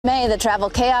May, the travel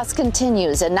chaos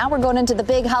continues, and now we're going into the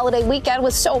big holiday weekend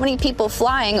with so many people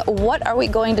flying. What are we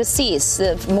going to see?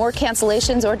 More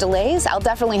cancellations or delays? I'll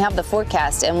definitely have the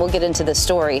forecast, and we'll get into the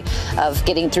story of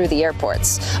getting through the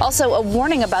airports. Also, a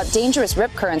warning about dangerous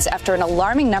rip currents after an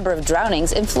alarming number of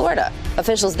drownings in Florida.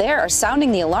 Officials there are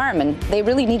sounding the alarm, and they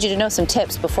really need you to know some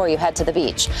tips before you head to the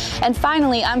beach. And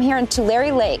finally, I'm here in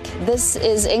Tulare Lake. This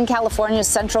is in California's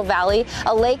Central Valley,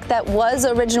 a lake that was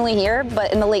originally here,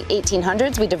 but in the late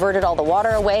 1800s, we diverted all the water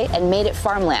away and made it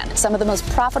farmland, some of the most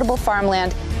profitable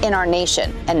farmland in our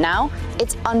nation. And now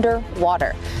it's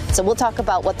underwater. So we'll talk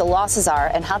about what the losses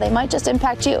are and how they might just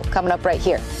impact you coming up right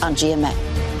here on GMA.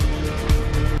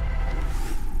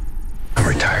 I'm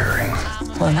retiring.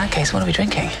 Well, in that case, what are we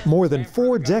drinking? More than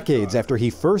 4 decades after he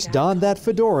first donned that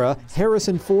fedora,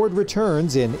 Harrison Ford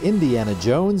returns in Indiana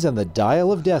Jones and the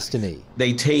Dial of Destiny.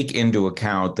 They take into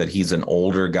account that he's an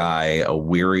older guy, a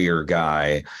wearier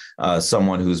guy,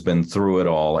 someone who's been through it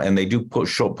all, and they do put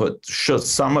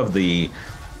some of the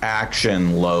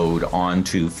action load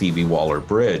onto Phoebe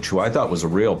Waller-Bridge, who I thought was a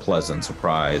real pleasant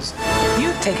surprise.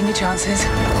 You've taken your chances,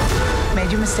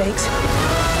 made your mistakes.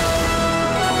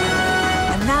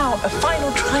 Now, a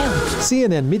final triumph.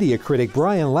 CNN media critic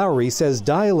Brian Lowry says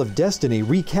Dial of Destiny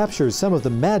recaptures some of the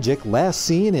magic last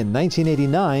seen in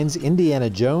 1989's Indiana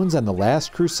Jones and the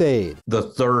Last Crusade. The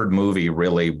third movie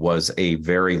really was a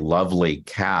very lovely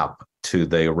cap to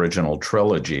the original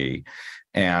trilogy,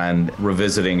 and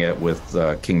revisiting it with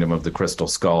Kingdom of the Crystal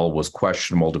Skull was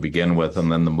questionable to begin with, and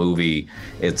then the movie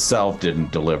itself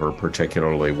didn't deliver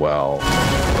particularly well.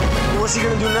 What's he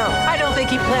gonna do now? I don't think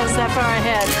he plans that far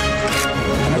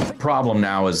ahead. The problem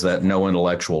now is that no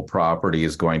intellectual property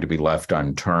is going to be left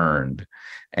unturned.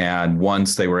 And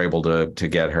once they were able to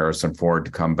get Harrison Ford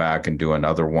to come back and do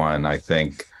another one, I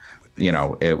think,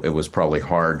 it was probably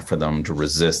hard for them to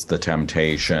resist the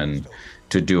temptation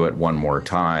to do it one more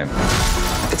time.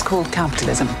 It's called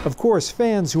capitalism. Of course,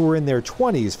 fans who were in their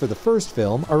 20s for the first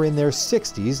film are in their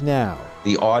 60s now.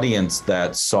 The audience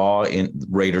that saw in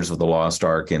Raiders of the Lost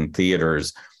Ark in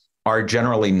theaters are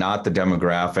generally not the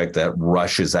demographic that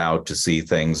rushes out to see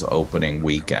things opening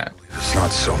weekend. It's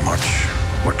not so much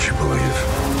what you believe.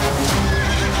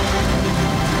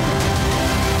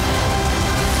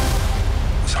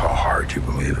 It's how hard you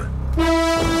believe it.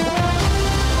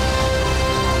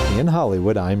 In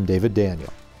Hollywood, I'm David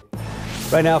Daniel.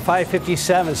 Right now,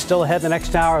 5:57, still ahead the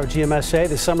next hour of GMSA.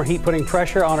 The summer heat putting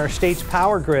pressure on our state's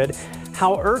power grid.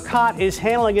 How ERCOT is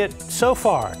handling it so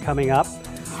far coming up.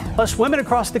 Plus, women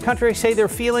across the country say they're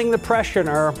feeling the pressure and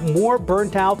are more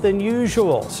burnt out than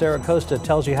usual. Sarah Costa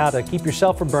tells you how to keep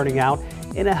yourself from burning out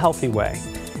in a healthy way.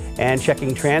 And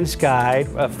checking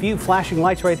TransGuide, a few flashing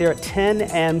lights right there at 10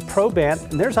 and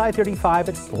Probant. And there's I-35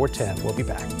 at 410. We'll be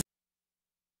back.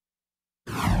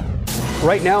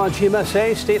 Right now on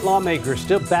GMSA, state lawmakers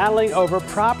still battling over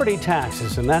property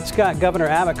taxes, and that's got Governor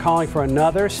Abbott calling for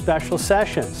another special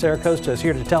session. Sarah Costa is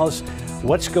here to tell us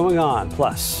what's going on.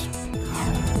 Plus,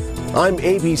 I'm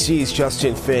ABC's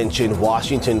Justin Finch in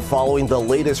Washington following the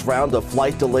latest round of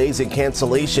flight delays and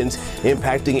cancellations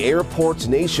impacting airports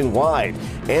nationwide,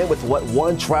 and with what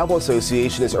one travel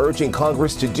association is urging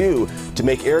Congress to do to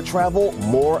make air travel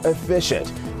more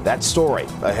efficient. That story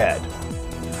ahead.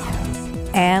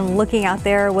 And looking out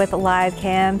there with a live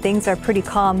cam, things are pretty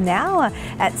calm now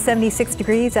at 76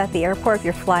 degrees at the airport. If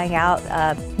you're flying out,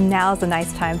 now's a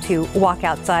nice time to walk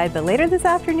outside. But later this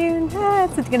afternoon,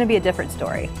 it's going to be a different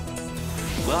story.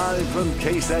 Live from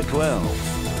KSAT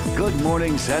 12. Good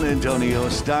Morning San Antonio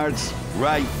starts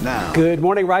right now. Good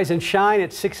morning, rise and shine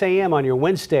at 6 a.m. on your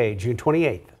Wednesday, June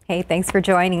 28th. Hey, thanks for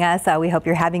joining us. We hope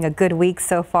you're having a good week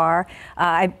so far.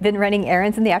 I've been running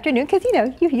errands in the afternoon because,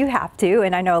 you have to,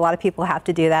 and I know a lot of people have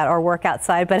to do that or work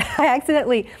outside, but I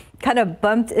accidentally kind of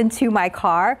bumped into my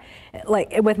car,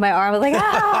 like with my arm. I was like,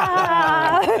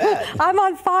 I'm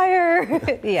on fire.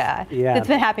 Yeah, it's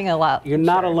been happening a lot. You're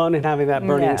not alone in having that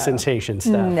burning sensation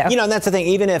stuff. No. And that's the thing.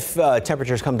 Even if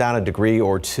temperatures come down a degree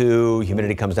or two,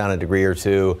 humidity comes down a degree or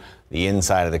two, the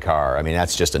inside of the car, I mean,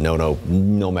 that's just a no-no,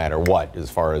 no matter what, as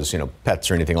far as,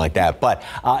 pets or anything like that. But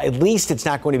at least it's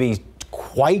not going to be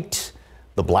quite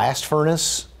the blast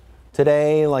furnace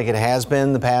today like it has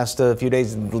been the past few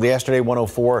days. Yesterday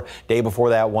 104, day before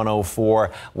that 104.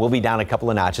 We'll be down a couple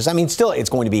of notches. I mean, still it's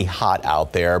going to be hot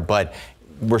out there, but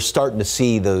we're starting to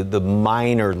see the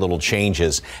minor little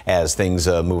changes as things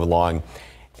move along.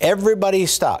 Everybody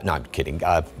stop. No, I'm kidding.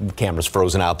 Camera's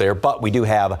frozen out there, but we do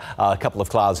have a couple of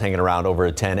clouds hanging around over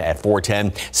at 10 at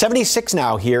 410. 76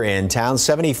 now here in town,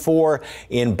 74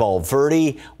 in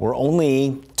Bulverde. We're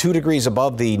only 2 degrees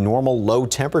above the normal low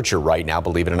temperature right now,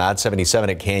 believe it or not, 77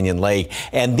 at Canyon Lake.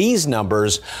 And these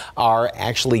numbers are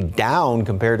actually down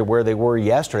compared to where they were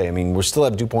yesterday. I mean, we still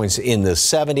have dew points in the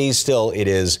 70s. Still, it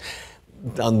is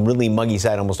on really muggy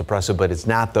side, almost oppressive, but it's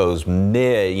not those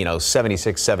mid,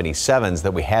 76, 77s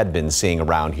that we had been seeing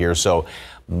around here. So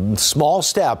small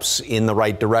steps in the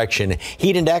right direction.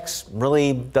 Heat index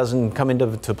really doesn't come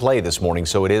into play this morning,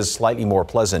 so it is slightly more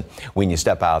pleasant when you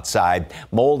step outside.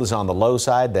 Mold is on the low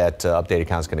side. That updated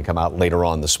count is going to come out later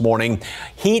on this morning.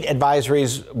 Heat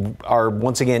advisories are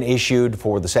once again issued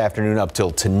for this afternoon up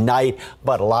till tonight,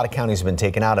 but a lot of counties have been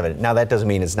taken out of it. Now, that doesn't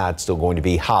mean it's not still going to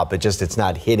be hot, but just it's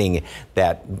not hitting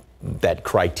that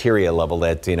criteria level,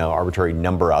 that arbitrary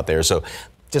number out there. So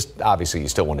just obviously you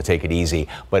still want to take it easy,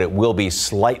 but it will be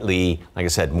slightly, like I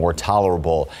said, more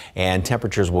tolerable, and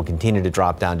temperatures will continue to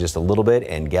drop down just a little bit.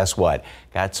 And guess what?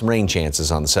 Got some rain chances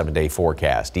on the 7-day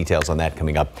forecast. Details on that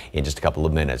coming up in just a couple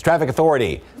of minutes. Traffic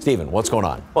Authority, Stephen, what's going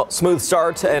on? Well, smooth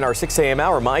start in our 6 a.m.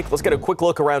 hour, Mike. Let's get a quick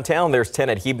look around town. There's 10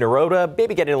 at Huebner-Roda.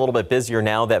 Maybe getting a little bit busier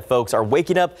now that folks are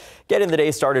waking up, getting the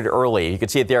day started early. You can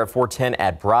see it there at 410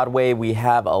 at Broadway. We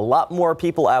have a lot more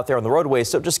people out there on the roadways,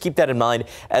 so just keep that in mind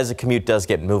as the commute does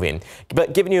get moving.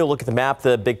 But giving you a look at the map,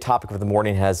 the big topic of the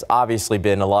morning has obviously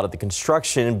been a lot of the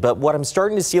construction, but what I'm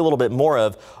starting to see a little bit more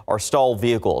of are stalled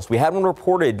vehicles. We had one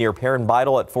reported near Perrin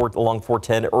Vital along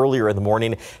 410 earlier in the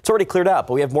morning. It's already cleared up,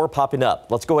 but we have more popping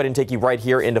up. Let's go ahead and take you right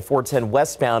here into 410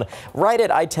 westbound, right at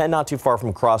I-10, not too far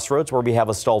from Crossroads, where we have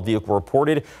a stalled vehicle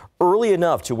reported early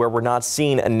enough to where we're not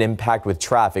seeing an impact with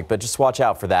traffic, but just watch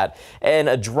out for that. And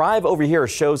a drive over here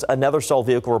shows another stalled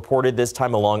vehicle reported, this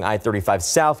time along I-35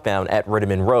 southbound at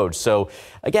Rittiman Road. So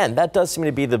again, that does seem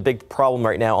to be the big problem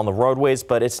right now on the roadways,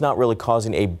 but it's not really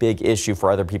causing a big issue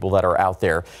for other people that are out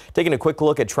there. Taking a quick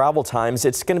look at travel times,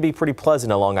 it's going to be pretty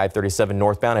pleasant along I-37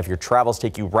 northbound. If your travels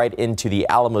take you right into the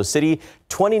Alamo City,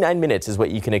 29 minutes is what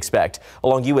you can expect.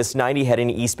 Along US 90 heading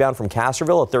eastbound from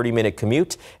Castroville, a 30-minute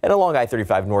commute, and along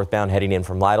I-35 northbound heading in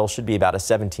from Lytle should be about a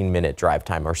 17-minute drive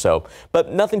time or so.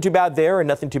 But nothing too bad there, and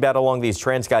nothing too bad along these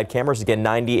TransGuide cameras. Again,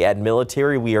 90 at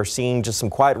Military. We are seeing just some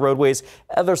quiet roadways.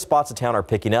 Other spots of town are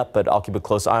picking up, but I'll keep a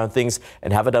close eye on things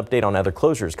and have an update on other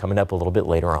closures coming up a little bit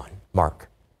later on. Mark.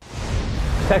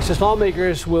 Texas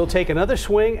lawmakers will take another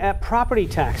swing at property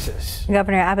taxes.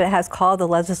 Governor Abbott has called the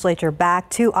legislature back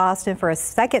to Austin for a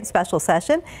second special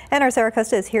session, and our Sarah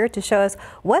Costa is here to show us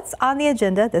what's on the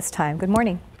agenda this time. Good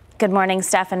morning. Good morning,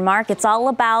 Steph and Mark. It's all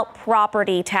about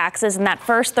property taxes, and that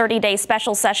first 30-day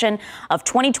special session of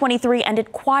 2023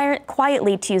 ended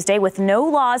quietly Tuesday with no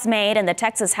laws made, and the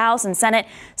Texas House and Senate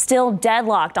still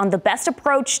deadlocked on the best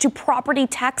approach to property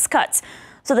tax cuts.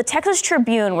 So the Texas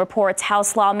Tribune reports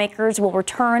House lawmakers will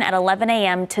return at 11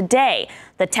 a.m. today.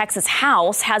 The Texas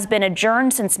House has been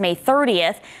adjourned since May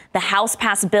 30th. The House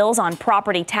passed bills on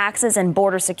property taxes and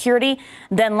border security,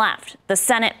 then left. The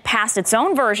Senate passed its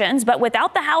own versions, but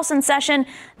without the House in session,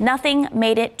 nothing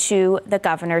made it to the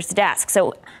governor's desk.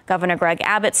 So Governor Greg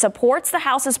Abbott supports the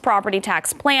House's property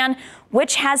tax plan,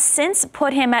 which has since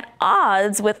put him at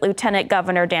odds with Lieutenant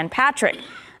Governor Dan Patrick.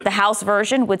 The House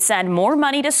version would send more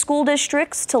money to school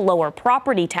districts to lower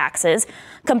property taxes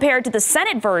compared to the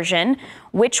Senate version,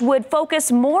 which would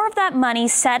focus more of that money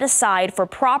set aside for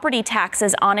property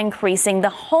taxes on increasing the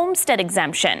homestead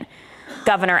exemption.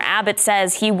 Governor Abbott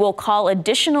says he will call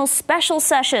additional special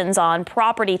sessions on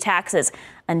property taxes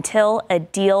until a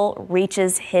deal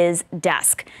reaches his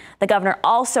desk. The governor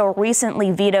also recently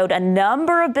vetoed a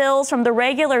number of bills from the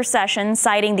regular session,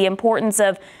 citing the importance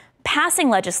of passing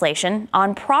legislation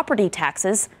on property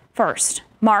taxes first.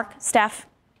 Mark, Steph.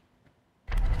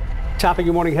 Topping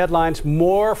your morning headlines,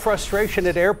 more frustration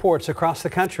at airports across the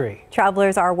country.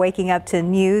 Travelers are waking up to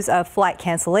news of flight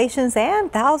cancellations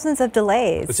and thousands of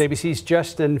delays. As ABC's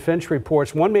Justin Finch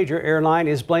reports, one major airline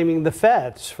is blaming the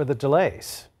feds for the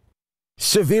delays.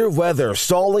 Severe weather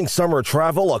stalling summer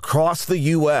travel across the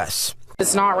U.S.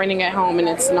 It's not raining at home and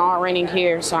it's not raining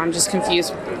here, so I'm just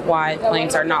confused why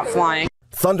planes are not flying.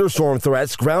 Thunderstorm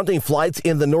threats grounding flights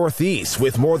in the Northeast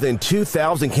with more than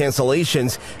 2,000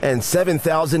 cancellations and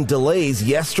 7,000 delays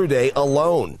yesterday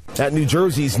alone. At New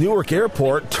Jersey's Newark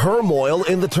Airport, turmoil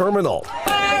in the terminal.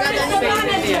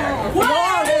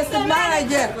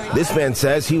 This man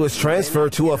says he was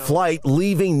transferred to a flight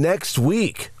leaving next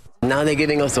week. Now they're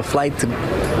giving us a flight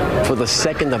for the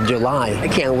 2nd of July. I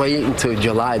can't wait until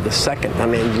July the 2nd. I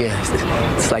mean,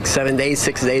 yeah, it's like 7 days,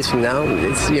 6 days from now.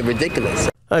 It's ridiculous.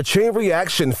 A chain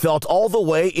reaction felt all the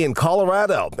way in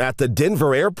Colorado at the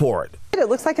Denver airport. It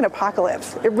looks like an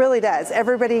apocalypse. It really does.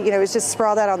 Everybody, is just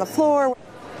sprawled out on the floor.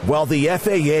 While the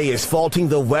FAA is faulting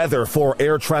the weather for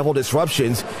air travel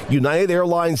disruptions, United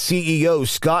Airlines CEO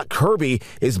Scott Kirby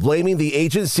is blaming the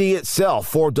agency itself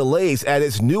for delays at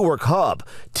its Newark hub,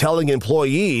 telling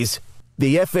employees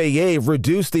the FAA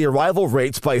reduced the arrival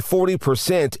rates by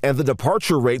 40% and the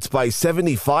departure rates by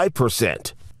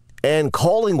 75%. And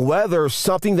calling weather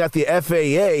something that the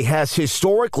FAA has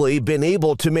historically been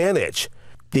able to manage.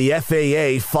 The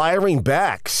FAA firing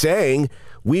back, saying,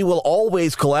 "We will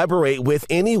always collaborate with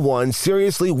anyone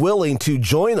seriously willing to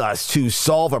join us to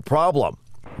solve a problem."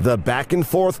 The back and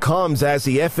forth comes as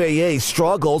the FAA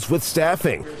struggles with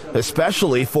staffing,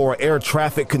 especially for air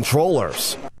traffic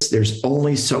controllers. There's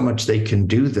only so much they can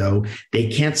do, though. They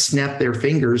can't snap their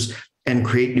fingers and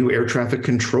create new air traffic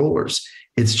controllers.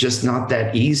 It's just not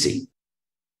that easy.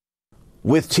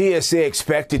 With TSA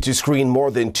expected to screen more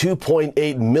than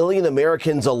 2.8 million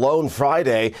Americans alone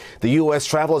Friday, the U.S.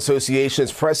 Travel Association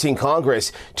is pressing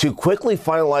Congress to quickly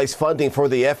finalize funding for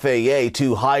the FAA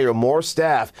to hire more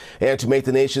staff and to make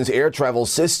the nation's air travel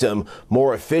system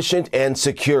more efficient and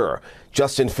secure.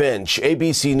 Justin Finch,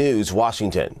 ABC News,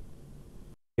 Washington.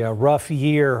 A rough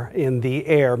year in the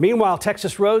air. Meanwhile,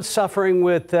 Texas roads suffering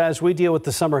as we deal with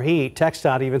the summer heat.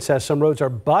 TxDOT even says some roads are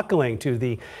buckling to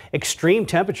the extreme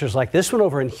temperatures like this one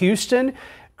over in Houston.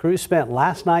 Crews spent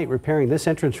last night repairing this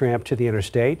entrance ramp to the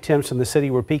interstate. Temps in the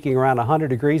city were peaking around 100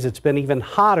 degrees. It's been even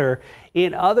hotter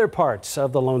in other parts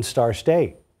of the Lone Star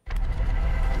State.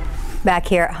 Back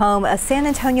here at home, a San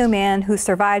Antonio man who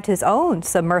survived his own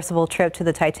submersible trip to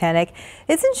the Titanic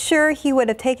isn't sure he would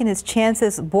have taken his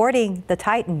chances boarding the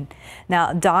Titan.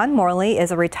 Now, Don Morley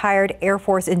is a retired Air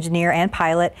Force engineer and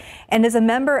pilot and is a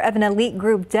member of an elite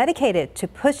group dedicated to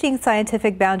pushing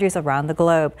scientific boundaries around the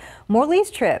globe.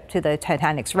 Morley's trip to the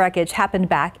Titanic's wreckage happened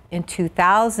back in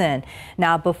 2000.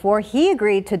 Now, before he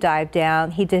agreed to dive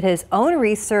down, he did his own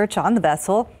research on the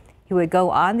vessel. He would go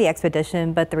on the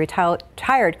expedition, but the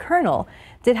retired colonel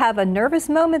did have a nervous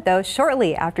moment, though,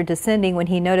 shortly after descending when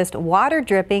he noticed water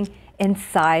dripping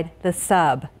inside the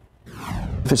sub.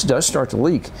 If it does start to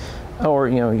leak or,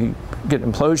 you get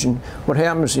an implosion, what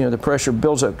happens, the pressure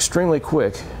builds up extremely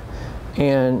quick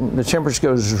and the temperature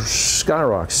goes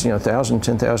skyrockets, 1,000,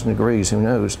 10,000 degrees, who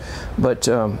knows. But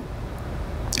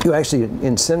you actually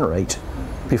incinerate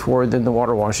before then the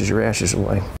water washes your ashes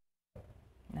away.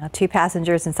 Now, 2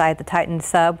 passengers inside the Titan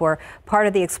sub were part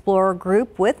of the Explorer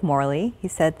group with Morley. He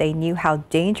said they knew how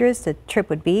dangerous the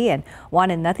trip would be and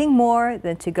wanted nothing more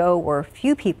than to go where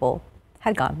few people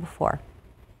had gone before.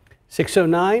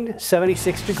 609,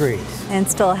 76 degrees. And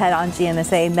still ahead on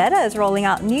GMSA, Meta is rolling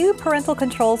out new parental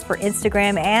controls for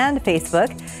Instagram and Facebook.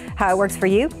 How it works for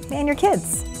you and your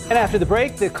kids. And after the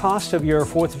break, the cost of your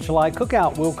 4th of July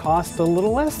cookout will cost a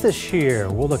little less this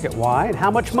year. We'll look at why and how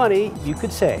much money you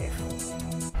could save.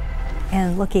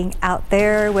 And looking out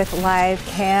there with live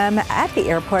cam at the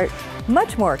airport,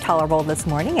 much more tolerable this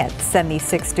morning at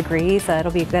 76 degrees.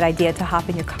 It'll be a good idea to hop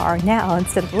in your car now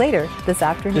instead of later this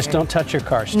afternoon. Just don't touch your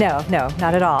car. Steve. No,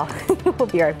 not at all. We'll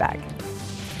be right back.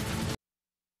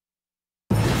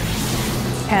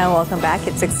 And welcome back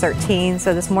at 6:13.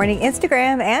 So this morning,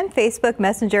 Instagram and Facebook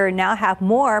Messenger now have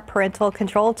more parental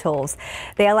control tools.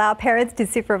 They allow parents to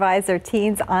supervise their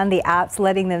teens on the apps,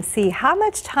 letting them see how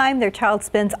much time their child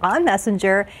spends on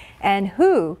Messenger and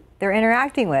who they're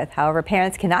interacting with. However,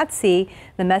 parents cannot see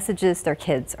the messages their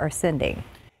kids are sending.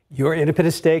 Your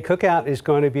Independence Day cookout is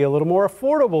going to be a little more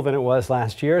affordable than it was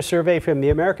last year. A survey from the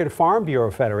American Farm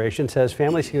Bureau Federation says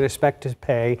families can expect to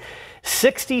pay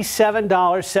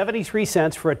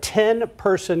 $67.73 for a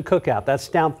 10-person cookout. That's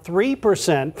down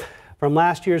 3% from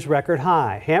last year's record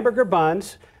high. Hamburger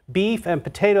buns, beef, and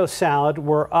potato salad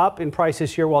were up in price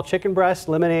this year, while chicken breast,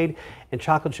 lemonade, and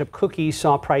chocolate chip cookies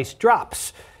saw price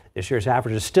drops. This year's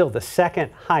average is still the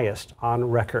second highest on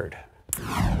record.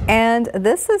 And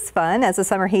this is fun. As the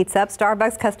summer heats up,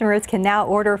 Starbucks customers can now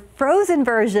order frozen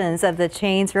versions of the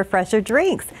chain's refresher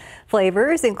drinks.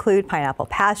 Flavors include pineapple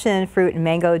passion fruit and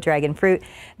mango dragon fruit.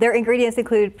 Their ingredients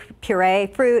include puree,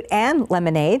 fruit, and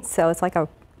lemonade. So it's like a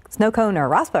snow cone or a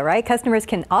raspa, right? Customers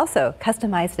can also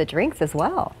customize the drinks as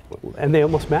well. And they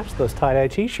almost match those tie-dye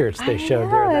t-shirts they showed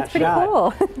there in that shot.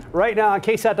 That's pretty cool. Right now on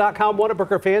KSAT.com,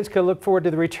 Whataburger fans can look forward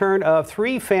to the return of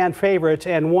 3 fan favorites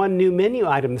and 1 new menu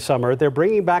item this summer. They're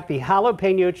bringing back the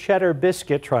jalapeno cheddar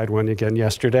biscuit, tried one again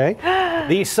yesterday,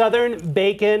 the Southern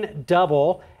Bacon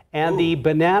Double, and the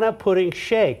banana pudding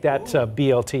shake. That's a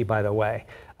BLT, by the way.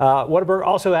 Whataburger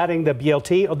also adding the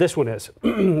BLT, oh, this one is,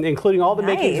 including all the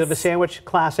makings of a sandwich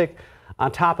classic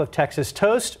on top of Texas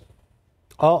toast.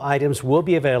 All items will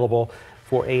be available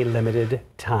for a limited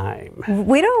time.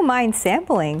 We don't mind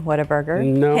sampling Whataburger.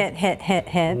 No. Hint, hint, hint,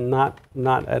 hint.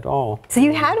 Not at all. So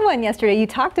you had one yesterday. You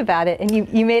talked about it, and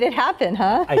you made it happen,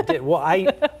 huh? I did. Well, I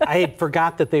had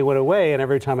forgot that they went away, and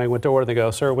every time I went to order, they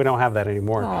go, "Sir, we don't have that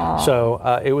anymore." Aww.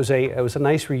 So it was a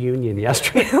nice reunion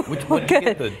yesterday. What did you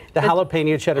get? The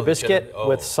jalapeno cheddar biscuit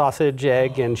with sausage,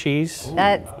 egg, and cheese.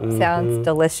 That sounds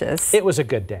delicious. It was a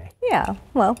good day. Yeah.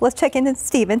 Well, let's check in with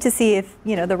Stephen to see if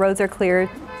the roads are cleared,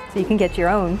 so you can get your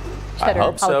own cheddar. I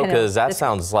hope so, jalapeno because that biscuit.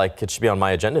 sounds like it should be on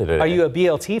my agenda today. Are you a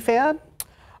BLT fan?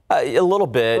 A little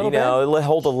bit,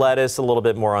 hold the lettuce a little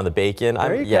bit more on the bacon.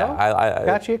 There you go. I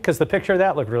got you, because the picture of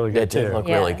that looked really good, It did too. look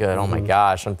really good. Oh my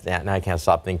gosh, now I can't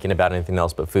stop thinking about anything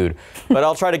else but food. But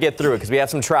I'll try to get through it, because we have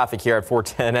some traffic here at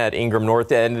 410 at Ingram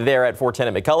North and there at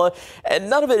 410 at McCullough. And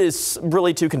none of it is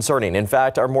really too concerning. In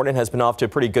fact, our morning has been off to a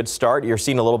pretty good start. You're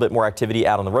seeing a little bit more activity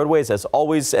out on the roadways, as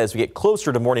always, as we get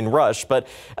closer to morning rush. But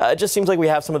it just seems like we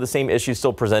have some of the same issues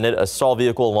still presented. A stall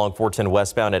vehicle along 410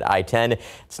 westbound at I-10.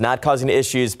 It's not causing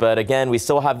issues, but again, we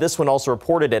still have this one also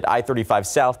reported at I-35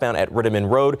 southbound at Rittiman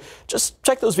Road. Just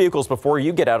check those vehicles before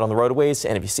you get out on the roadways.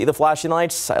 And if you see the flashing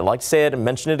lights, I like to say it and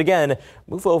mention it again,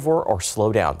 move over or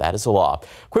slow down. That is the law.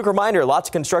 Quick reminder, lots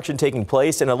of construction taking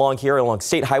place and along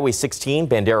State Highway 16,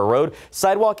 Bandera Road,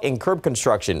 sidewalk and curb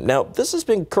construction. Now, this has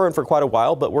been current for quite a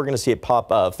while, but we're going to see it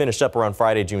finished up around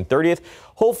Friday, June 30th.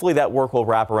 Hopefully that work will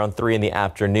wrap around 3 in the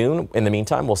afternoon. In the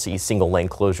meantime, we'll see single lane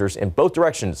closures in both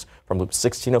directions from Loop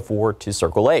 1604 to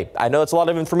Circle A. I know it's a lot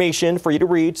of information for you to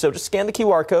read, so just scan the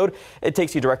QR code. It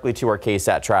takes you directly to our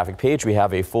KSAT traffic page. We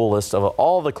have a full list of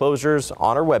all the closures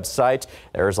on our website.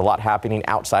 There's a lot happening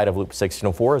outside of Loop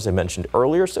 1604, as I mentioned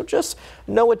earlier, so just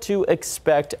know what to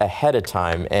expect ahead of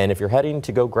time. And if you're heading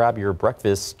to go grab your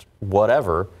breakfast,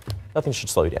 whatever, nothing should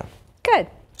slow you down. Good.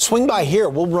 Swing by here.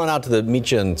 We'll run out to meet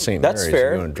you in St. Mary's. That's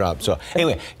fair. We're going to drop. So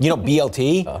anyway,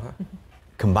 BLT,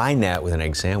 combine that with an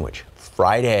egg sandwich.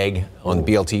 Fried egg on the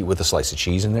BLT with a slice of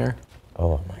cheese in there.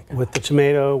 Oh my God. With the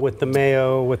tomato, with the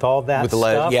mayo, with all that with the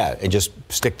stuff. Yeah, and just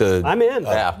stick the... I'm in.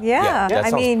 Yeah. That I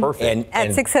sounds mean, perfect. at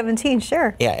 6:17,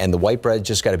 sure. Yeah, and the white bread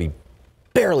just got to be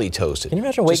barely toasted. Can you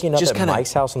imagine waking up at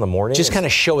Mike's house in the morning? Just kind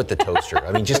of show it the toaster.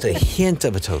 I mean, just a hint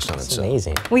of a toast on it. It's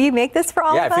amazing. Will you make this for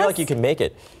all of us? Yeah, I feel like you can make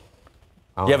it.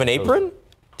 You have an apron?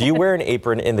 Do you wear an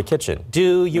apron in the kitchen?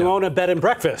 Do you own a bed and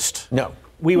breakfast? No.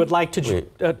 We would like to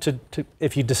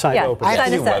if you decide to open I it. have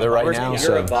to do weather right now,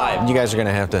 so you guys are going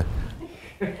to have to...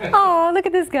 Oh, look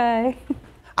at this guy.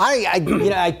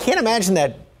 I can't imagine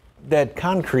that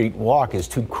concrete walk is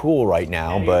too cool right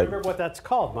now, You but... remember what that's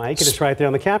called, Mike? It's right there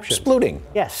on the caption. Splooting.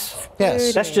 Yes.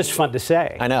 Yes. That's just fun to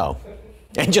say. I know.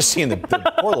 And just seeing the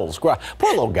poor little squirrel,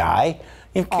 poor little guy.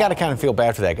 You've got to kind of feel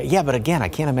bad for that guy. Yeah, but again, I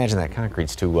can't imagine that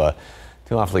concrete's too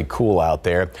awfully cool out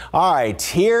there. All right,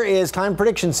 here is Climate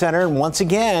Prediction Center. Once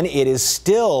again, it is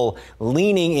still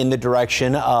leaning in the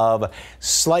direction of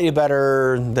slightly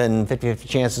better than 50-50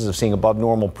 chances of seeing above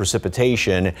normal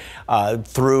precipitation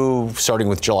starting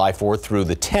with July 4th through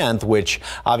the 10th, which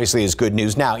obviously is good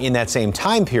news. Now, in that same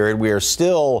time period, we are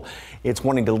still... It's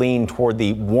wanting to lean toward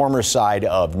the warmer side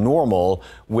of normal,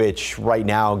 which right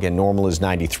now, again, normal is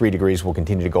 93 degrees. Will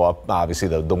continue to go up. Obviously,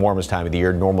 the warmest time of the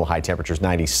year, normal high temperature is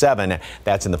 97.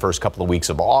 That's in the first couple of weeks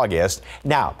of August.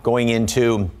 Now, going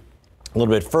into a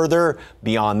little bit further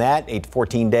beyond that, 8 to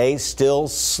 14 days, still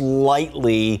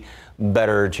slightly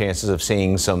better chances of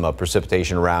seeing some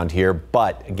precipitation around here,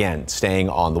 but again, staying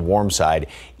on the warm side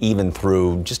even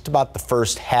through just about the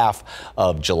first half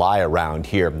of July around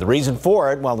here. The reason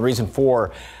for it, well, the reason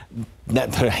for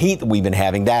the heat that we've been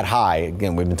having that high,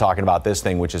 again, we've been talking about this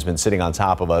thing which has been sitting on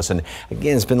top of us, and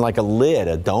again, it's been like a lid,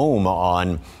 a dome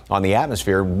on the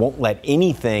atmosphere. Won't let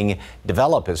anything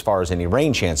develop as far as any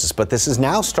rain chances, but this is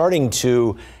now starting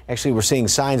to, actually we're seeing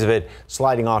signs of it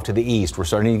sliding off to the east. We're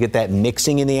starting to get that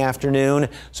mixing in the afternoon,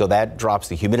 so that drops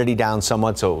the humidity down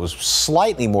somewhat, so it was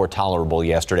slightly more tolerable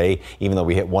yesterday, even though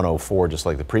we hit 104 just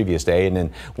like the previous day, and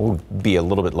then we'll be a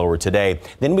little bit lower today.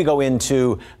 Then we go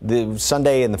into the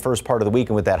Sunday and the first part of the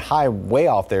weekend with that high way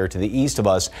off there to the east of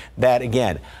us. That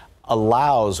again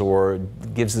allows or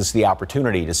gives us the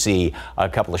opportunity to see a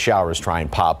couple of showers try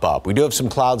and pop up. We do have some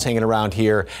clouds hanging around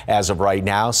here as of right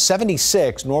now.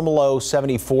 76, normal low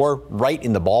 74, right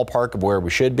in the ballpark of where we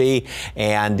should be.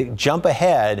 And jump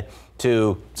ahead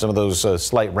to some of those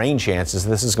slight rain chances.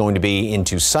 This is going to be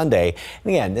into Sunday.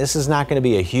 And again, this is not going to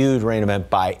be a huge rain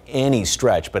event by any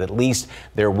stretch, but at least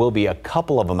there will be a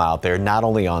couple of them out there, not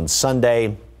only on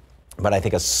Sunday, but I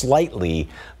think a slightly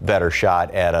better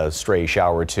shot at a stray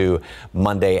shower or two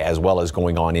Monday, as well as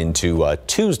going on into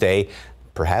Tuesday.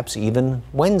 perhaps even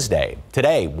Wednesday.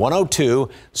 Today, 102,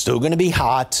 still going to be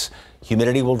hot.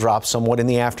 Humidity will drop somewhat in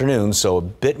the afternoon, so a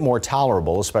bit more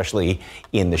tolerable, especially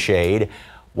in the shade.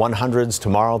 100s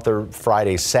tomorrow,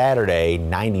 Friday, Saturday,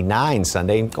 99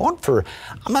 Sunday. Going for,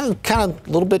 I'm kind of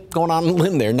a little bit going on a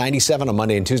limb there, 97 on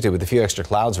Monday and Tuesday with a few extra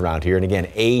clouds around here. And again,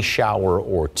 a shower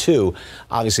or two.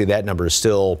 Obviously, that number is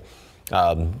still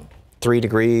 3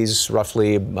 degrees,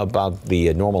 roughly about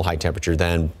the normal high temperature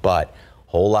then, but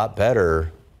a whole lot better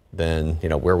than,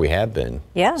 where we have been.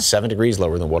 Yeah. 7 degrees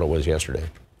lower than what it was yesterday.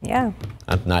 Yeah.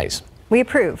 That's nice. We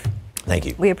approve. Thank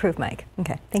you. We approve, Mike.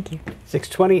 Okay, thank you.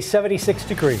 620, 76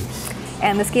 degrees.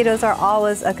 And mosquitoes are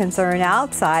always a concern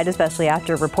outside, especially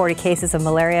after reported cases of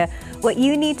malaria. What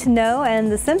you need to know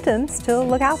and the symptoms to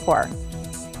look out for.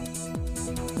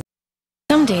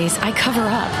 Some days I cover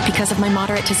up because of my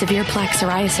moderate to severe plaque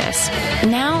psoriasis.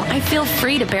 Now I feel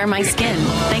free to bare my skin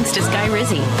thanks to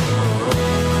Skyrizi.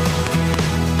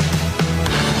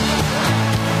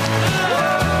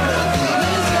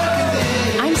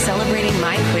 I'm celebrating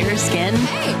my clear skin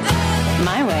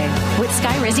my way. With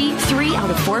Skyrizi, 3 out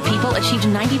of 4 people achieved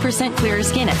 90% clearer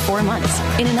skin at 4 months.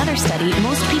 In another study,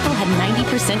 most people had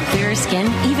 90% clearer skin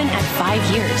even at 5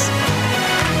 years.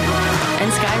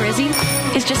 And Skyrizi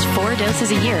is just 4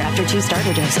 doses a year after 2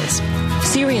 starter doses.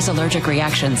 Serious allergic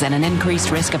reactions and an increased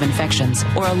risk of infections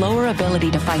or a lower ability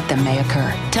to fight them may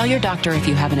occur. Tell your doctor if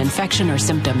you have an infection or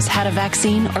symptoms, had a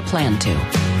vaccine, or plan to.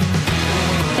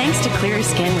 Thanks to clearer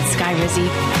skin with Skyrizi,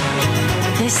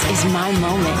 this is my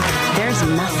moment. There's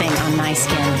nothing on my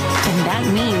skin, and that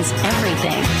means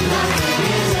everything.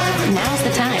 Now's the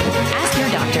time. Ask your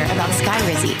doctor about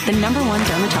Skyrizi, the #1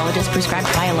 dermatologist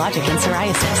prescribed biologic in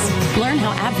psoriasis. Learn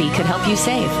how AbbVie could help you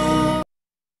save.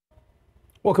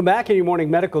 Welcome back. In your morning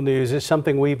medical news is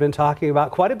something we've been talking about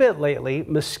quite a bit lately,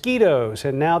 mosquitoes.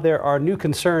 And now there are new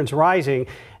concerns rising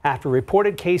after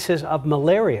reported cases of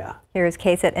malaria. Here's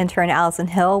KSAT intern Allison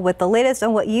Hill with the latest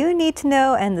on what you need to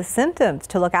know and the symptoms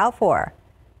to look out for.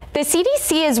 The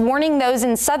CDC is warning those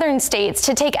in southern states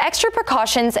to take extra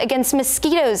precautions against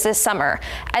mosquitoes this summer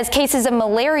as cases of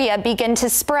malaria begin to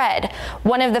spread.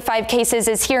 One of the 5 cases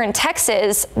is here in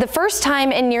Texas, the first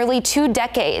time in nearly 2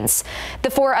 decades.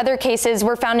 The 4 other cases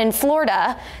were found in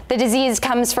Florida. The disease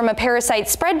comes from a parasite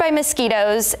spread by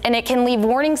mosquitoes, and it can leave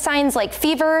warning signs like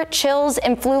fever, chills,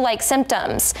 and flu-like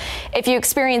symptoms. If you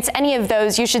experience any of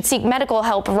those, you should seek medical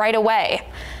help right away.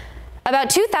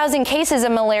 About 2,000 cases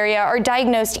of malaria are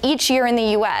diagnosed each year in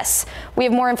the U.S. We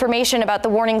have more information about the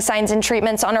warning signs and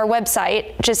treatments on our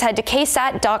website. Just head to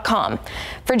ksat.com.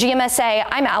 For GMSA,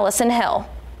 I'm Allison Hill.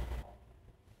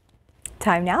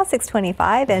 Time now,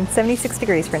 6:25 and 76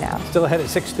 degrees for now. Still ahead at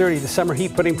 6:30, the summer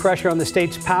heat putting pressure on the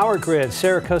state's power grid.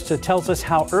 Sarah Costa tells us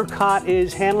how ERCOT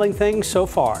is handling things so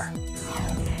far.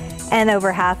 And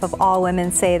over half of all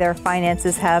women say their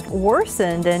finances have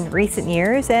worsened in recent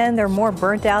years and they're more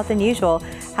burnt out than usual.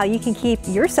 How you can keep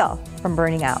yourself from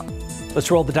burning out. Let's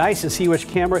roll the dice and see which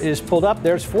camera is pulled up.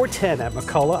 There's 410 at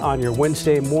McCullough on your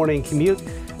Wednesday morning commute.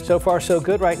 So far, so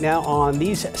good right now on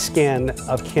these scan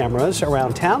of cameras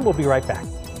around town. We'll be right back.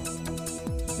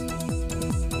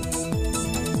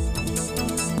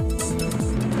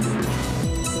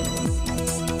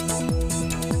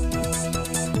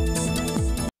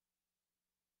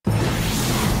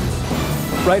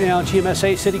 Right now,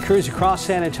 GMSA city crews across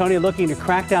San Antonio looking to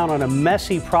crack down on a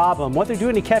messy problem. What they're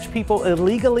doing to catch people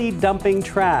illegally dumping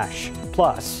trash.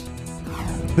 Plus,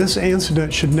 this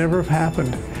incident should never have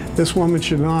happened. This woman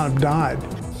should not have died.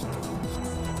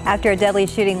 After a deadly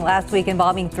shooting last week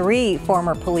involving 3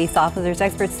 former police officers,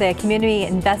 experts say a community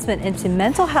investment into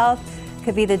mental health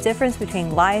could be the difference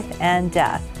between life and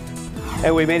death.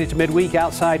 And we made it to midweek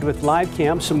outside with live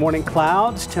cam. Some morning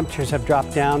clouds. Temperatures have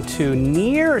dropped down to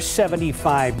near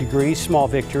 75 degrees. Small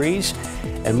victories.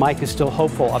 And Mike is still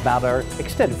hopeful about our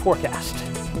extended forecast.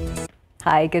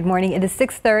 Hi, good morning. It is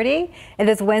 6:30. It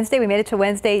is Wednesday. We made it to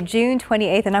Wednesday, June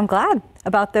 28th, and I'm glad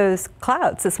about those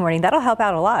clouds this morning. That'll help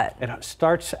out a lot. It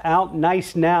starts out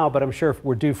nice now, but I'm sure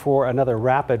we're due for another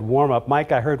rapid warm-up.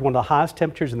 Mike, I heard one of the hottest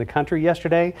temperatures in the country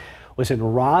yesterday was in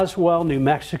Roswell, New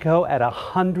Mexico at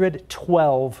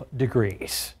 112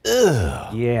 degrees.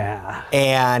 Ugh. Yeah.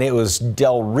 And it was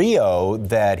Del Rio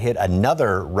that hit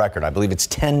another record. I believe it's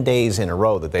 10 days in a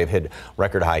row that they've hit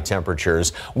record high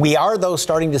temperatures. We are, though,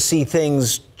 starting to see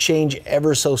things change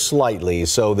ever so slightly.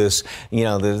 So this,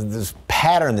 this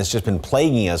pattern that's just been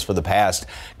plaguing us for the past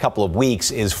couple of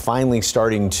weeks is finally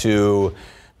starting to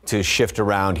to shift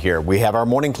around here. We have our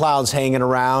morning clouds hanging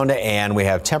around, and we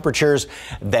have temperatures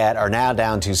that are now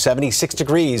down to 76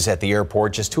 degrees at the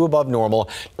airport, just 2 above normal.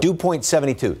 Dew point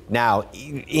 72. Now,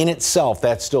 in itself,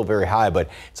 that's still very high, but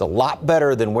it's a lot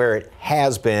better than where it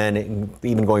has been,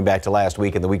 even going back to last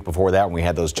week and the week before that, when we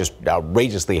had those just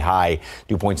outrageously high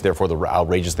dew points, therefore the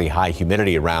outrageously high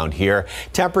humidity around here.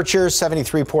 Temperatures,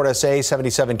 73 Port SA,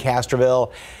 77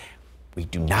 Castroville. We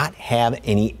do not have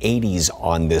any 80s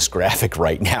on this graphic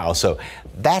right now, so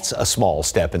that's a small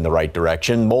step in the right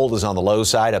direction. Mold is on the low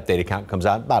side. Updated count comes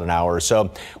out in about an hour or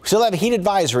so. We still have heat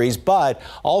advisories, but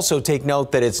also take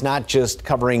note that it's not just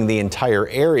covering the entire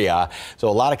area. So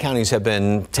a lot of counties have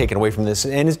been taken away from this,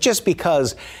 and it's just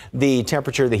because the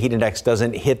temperature, the heat index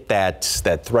doesn't hit that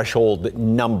threshold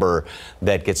number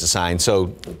that gets assigned.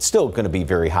 So it's still going to be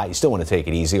very high. You still want to take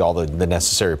it easy, all the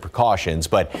necessary precautions,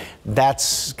 but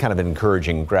that's kind of an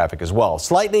encouraging graphic as well.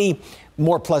 Slightly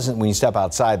more pleasant when you step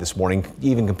outside this morning,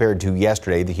 even compared to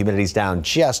yesterday. The humidity's down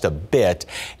just a bit,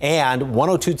 and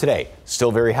 102 today.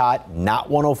 Still very hot, not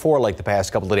 104 like the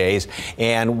past couple of days,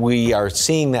 and we are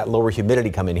seeing that lower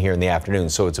humidity come in here in the afternoon,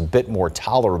 so it's a bit more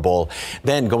tolerable.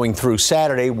 Then going through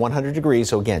Saturday, 100 degrees,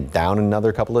 so again, down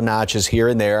another couple of notches here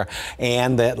and there,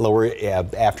 and that lower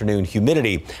afternoon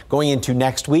humidity. Going into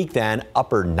next week then,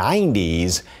 upper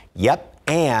 90s, yep,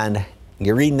 and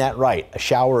you're reading that right, a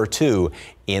shower or two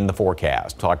in the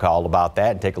forecast. Talk all about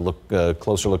that and take a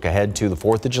closer look ahead to the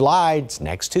 4th of July. It's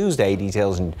next Tuesday.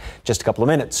 Details in just a couple of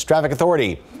minutes. Traffic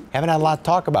Authority. Haven't had a lot to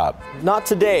talk about. Not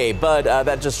today, but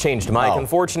that just changed, Mike.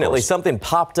 Unfortunately, something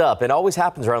popped up. It always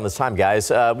happens around this time, guys.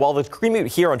 While the commute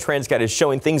here on TransGuide is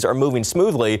showing things are moving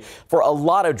smoothly for a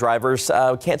lot of drivers,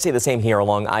 can't say the same here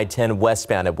along I-10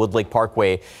 westbound at Woodlake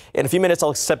Parkway. In a few minutes,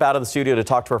 I'll step out of the studio to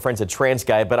talk to our friends at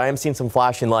TransGuide, but I am seeing some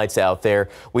flashing lights out there.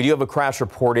 We do have a crash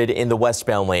reported in the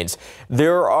westbound lanes.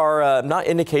 There are no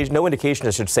indication,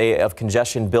 I should say, of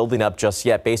congestion building up just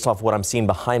yet based off what I'm seeing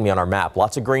behind me on our map.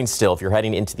 Lots of green still if you're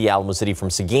heading into the Alamo City from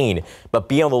Seguin, but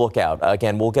be on the lookout.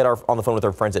 Again, we'll get on the phone with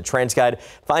our friends at TransGuide,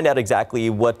 find out exactly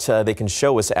what they can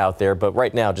show us out there, but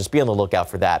right now, just be on the lookout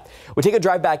for that. We take a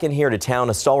drive back in here to town.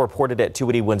 A stall reported at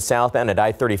 281 southbound at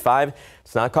I-35.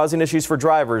 It's not causing issues for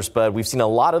drivers, but we've seen a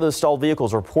lot of those stalled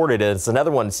vehicles reported, and it's another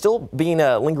one still being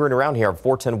lingering around here at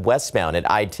 410 westbound at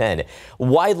I-10.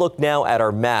 Wide look now at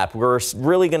our map. We're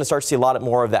really going to start to see a lot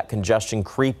more of that congestion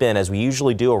creep in as we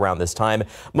usually do around this time.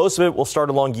 Most of it will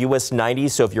start along US 90,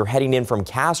 so if you're heading in from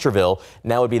Castroville,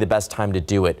 now would be the best time to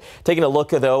do it. Taking a look,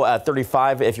 though, at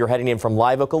 35, if you're heading in from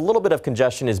Live Oak, a little bit of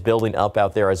congestion is building up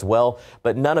out there as well,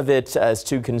 but none of it is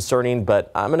too concerning.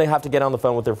 But I'm going to have to get on the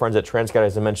phone with their friends at TransGuide,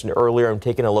 as I mentioned earlier. I'm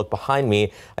taking a look behind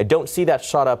me. I don't see that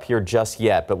shot up here just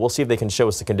yet, but we'll see if they can show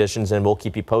us the conditions, and we'll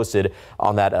keep you posted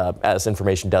on that as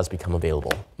information does become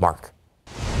available. Mark.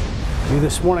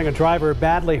 This morning, a driver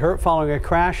badly hurt following a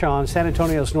crash on San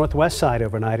Antonio's northwest side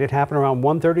overnight. It happened around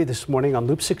 1:30 this morning on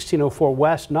Loop 1604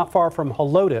 West, not far from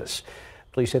Helotes.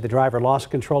 Police say the driver lost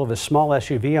control of his small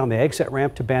SUV on the exit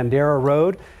ramp to Bandera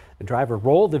Road. The driver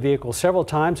rolled the vehicle several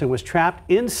times and was trapped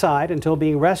inside until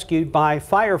being rescued by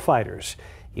firefighters.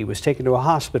 He was taken to a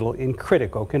hospital in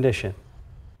critical condition.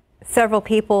 Several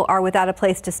people are without a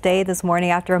place to stay this morning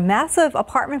after a massive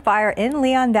apartment fire in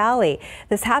Leon Valley.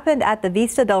 This happened at the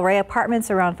Vista Del Rey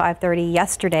apartments around 5:30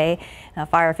 yesterday. Now,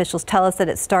 fire officials tell us that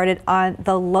it started on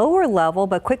the lower level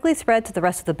but quickly spread to the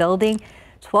rest of the building.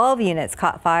 12 units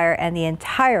caught fire and the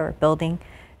entire building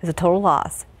is a total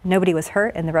loss. Nobody was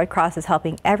hurt, and the Red Cross is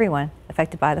helping everyone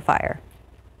affected by the fire.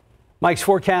 Mike's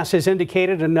forecast has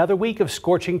indicated another week of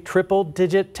scorching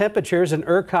triple-digit temperatures, and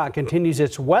ERCOT continues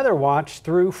its weather watch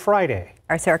through Friday.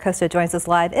 Our Sarah Costa joins us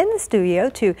live in the studio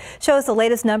to show us the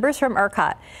latest numbers from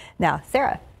ERCOT. Now,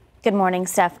 Sarah. Good morning,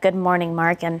 Steph. Good morning,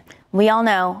 Mark. And we all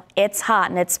know it's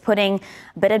hot and it's putting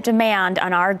a bit of demand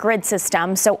on our grid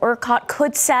system. So ERCOT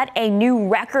could set a new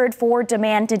record for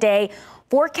demand today.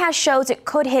 Forecast shows it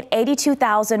could hit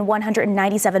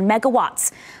 82,197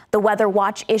 megawatts. The Weather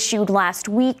Watch issued last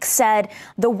week said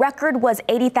the record was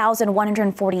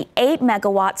 80,148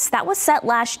 megawatts. That was set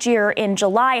last year in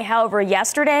July. However,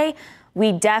 yesterday,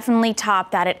 we definitely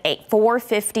topped that at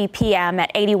 4:50 p.m. at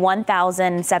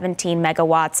 81,017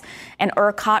 megawatts. And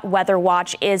ERCOT Weather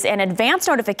Watch is an advance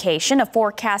notification of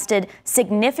forecasted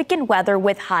significant weather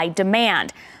with high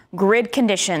demand. Grid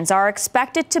conditions are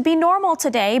expected to be normal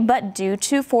today, but due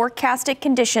to forecasted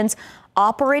conditions,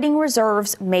 operating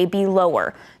reserves may be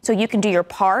lower. So you can do your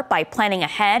part by planning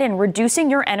ahead and reducing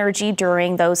your energy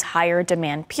during those higher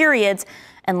demand periods.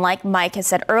 And like Mike has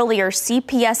said earlier,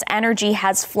 CPS Energy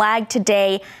has flagged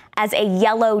today as a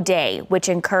yellow day, which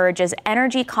encourages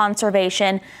energy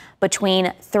conservation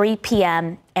between 3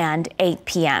 p.m. and 8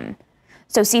 p.m.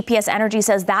 So CPS Energy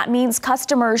says that means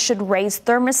customers should raise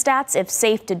thermostats if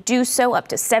safe to do so up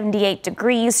to 78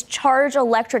 degrees, charge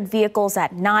electric vehicles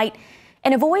at night,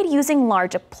 and avoid using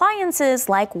large appliances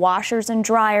like washers and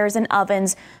dryers and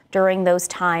ovens during those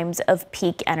times of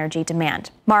peak energy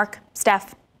demand. Mark,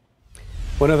 Steph.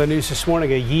 One other news this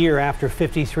morning, a year after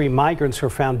 53 migrants were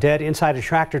found dead inside a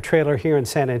tractor trailer here in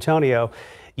San Antonio.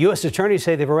 U.S. attorneys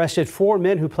say they've arrested 4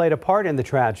 men who played a part in the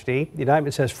tragedy. The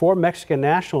indictment says 4 Mexican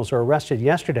nationals were arrested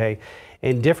yesterday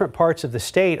in different parts of the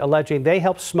state, alleging they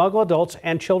helped smuggle adults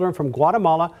and children from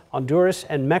Guatemala, Honduras,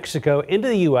 and Mexico into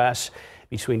the U.S.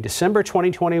 between December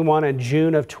 2021 and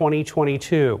June of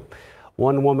 2022.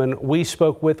 One woman we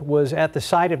spoke with was at the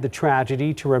site of the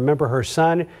tragedy to remember her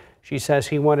son. She says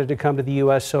he wanted to come to the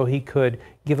U.S. so he could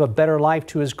give a better life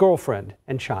to his girlfriend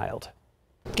and child.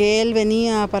 Que él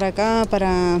venía para acá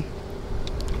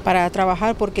para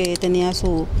trabajar porque tenía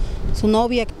su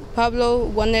novia. Pablo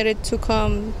wanted to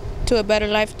come to a better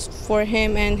life for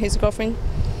him and his girlfriend,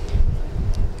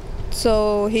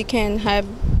 so he can have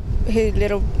his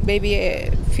little baby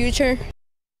a future.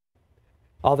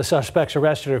 All the suspects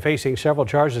arrested are facing several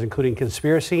charges, including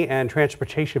conspiracy and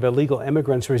transportation of illegal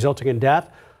immigrants resulting in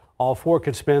death. All 4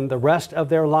 could spend the rest of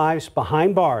their lives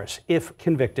behind bars if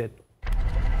convicted.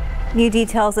 New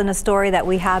details in a story that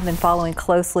we have been following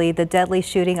closely, the deadly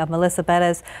shooting of Melissa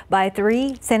Bettis by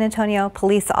 3 San Antonio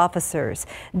police officers.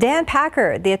 Dan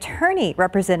Packer, the attorney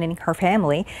representing her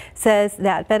family, says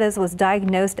that Bettis was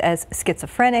diagnosed as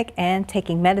schizophrenic and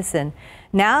taking medicine.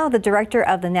 Now the director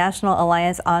of the National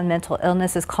Alliance on Mental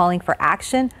Illness is calling for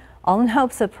action, all in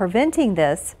hopes of preventing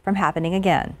this from happening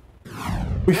again.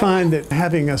 We find that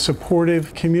having a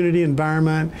supportive community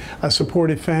environment, a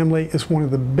supportive family, is one of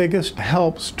the biggest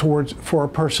helps for a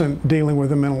person dealing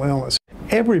with a mental illness.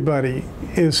 Everybody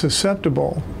is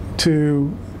susceptible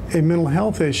to a mental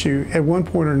health issue at one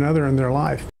point or another in their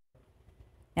life.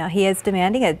 Now, he is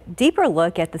demanding a deeper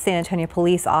look at the San Antonio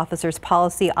police officers'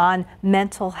 policy on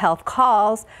mental health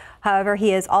calls. However,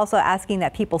 he is also asking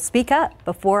that people speak up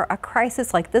before a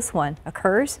crisis like this one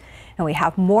occurs. And we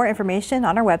have more information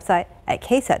on our website at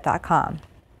KSAT.com.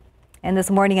 And this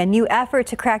morning, a new effort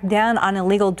to crack down on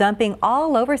illegal dumping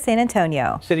all over San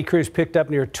Antonio. City crews picked up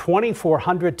near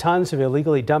 2,400 tons of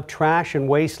illegally dumped trash and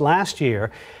waste last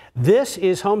year. This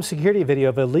is home security video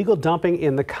of illegal dumping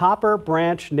in the Copper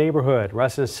Branch neighborhood.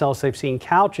 Residents tell us they've seen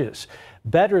couches,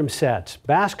 bedroom sets,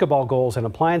 basketball goals, and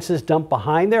appliances dumped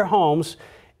behind their homes.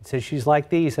 It's issues like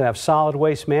these that have Solid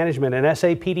Waste Management and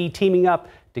SAPD teaming up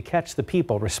to catch the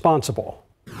people responsible.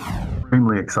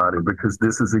 Extremely excited because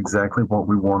this is exactly what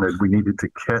we wanted. We needed to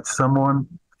catch someone.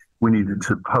 We needed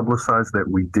to publicize that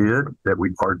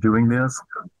we are doing this.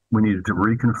 We needed to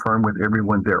reconfirm with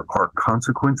everyone there are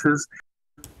consequences.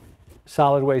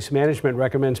 Solid Waste Management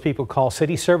recommends people call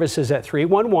city services at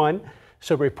 311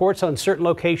 so reports on certain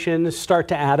locations start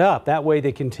to add up. That way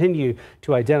they continue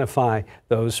to identify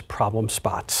those problem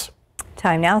spots.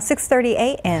 Time now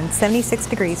 6:38 and 76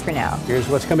 degrees for now. Here's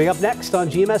what's coming up next on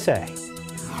GMSA.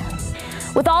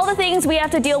 With all the things we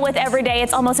have to deal with every day,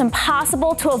 it's almost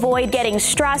impossible to avoid getting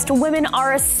stressed. Women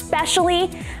are especially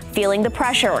feeling the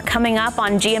pressure. Coming up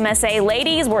on GMSA,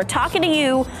 ladies, we're talking to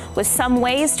you with some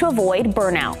ways to avoid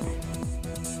burnout.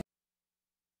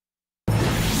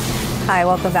 Hi,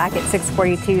 welcome back at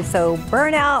 6:42. So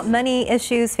burnout, money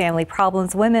issues, family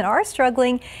problems, women are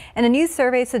struggling, and a new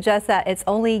survey suggests that it's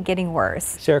only getting worse.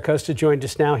 Sarah Costa joined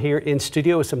us now here in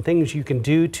studio with some things you can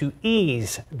do to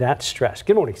ease that stress.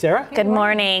 Good morning, Sarah. Good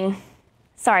morning.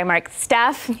 Sorry, Mark.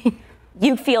 Steph,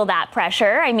 you feel that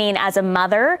pressure. I mean, as a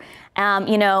mother,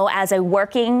 as a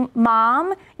working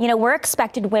mom,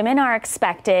 women are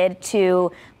expected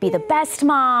to be the best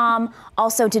mom,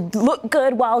 also to look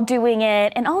good while doing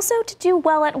it, and also to do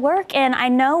well at work. And I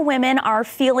know women are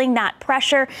feeling that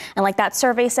pressure. And like that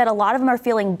survey said, a lot of them are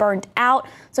feeling burnt out.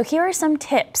 So here are some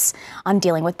tips on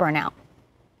dealing with burnout.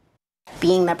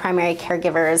 Being the primary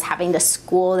caregivers, having to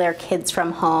school their kids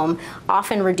from home,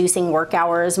 often reducing work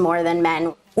hours more than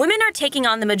men. Women are taking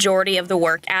on the majority of the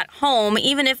work at home,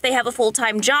 even if they have a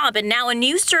full-time job. And now a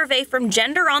new survey from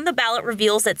Gender on the Ballot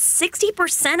reveals that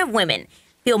 60% of women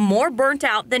feel more burnt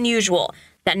out than usual.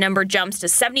 That number jumps to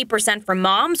 70% for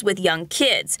moms with young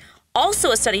kids.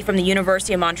 Also, a study from the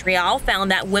University of Montreal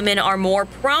found that women are more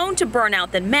prone to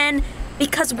burnout than men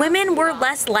because women were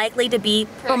less likely to be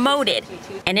promoted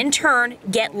and in turn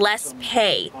get less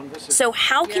pay. So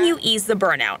how can you ease the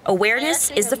burnout? Awareness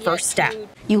is the first step.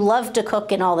 You love to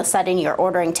cook and all of a sudden you're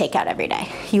ordering takeout every day.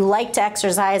 You like to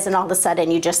exercise and all of a sudden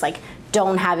you just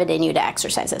don't have it in you to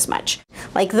exercise as much.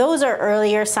 Like those are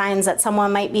earlier signs that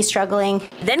someone might be struggling.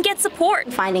 Then get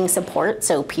support. Finding support,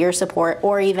 so peer support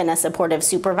or even a supportive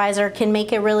supervisor can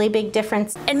make a really big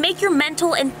difference. And make your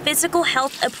mental and physical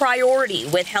health a priority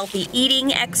with healthy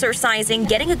eating, exercising,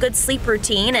 getting a good sleep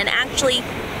routine, and actually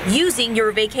using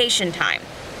your vacation time.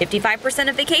 55%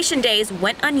 of vacation days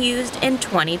went unused in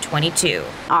 2022.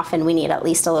 Often we need at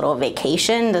least a little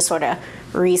vacation to sort of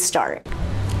restart.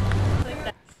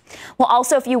 Well,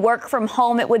 also, if you work from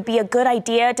home, it would be a good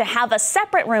idea to have a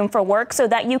separate room for work so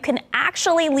that you can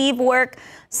actually leave work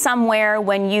somewhere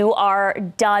when you are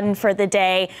done for the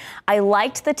day. I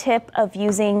liked the tip of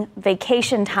using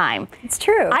vacation time. It's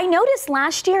true. I noticed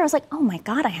last year, I was like, oh my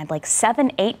God, I had like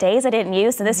 7-8 days I didn't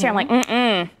use. So this year I'm like,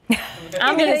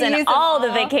 I'm using all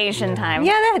the vacation time.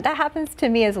 Yeah, that happens to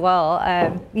me as well,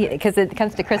 because it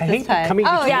comes to Christmas time.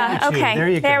 Oh, yeah,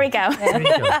 okay. There we go.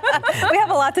 We have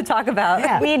a lot to talk about.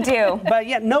 Yeah. We do. But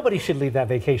yeah, nobody should leave that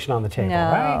vacation on the table,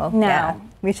 right? No. Yeah,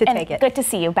 we should take it. Good to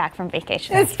see you back from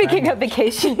vacation. And speaking of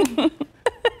vacation,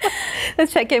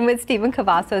 let's check in with Stephen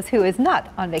Cavazos, who is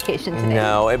not on vacation today.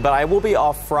 No, but I will be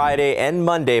off Friday and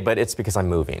Monday, but it's because I'm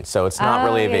moving, so it's not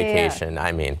really a vacation.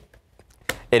 I mean,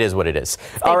 it is what it is.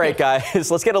 All right, guys,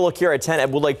 let's get a look here at 10 at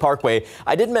Woodlake Parkway.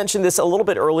 I did mention this a little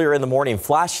bit earlier in the morning.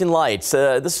 Flashing lights.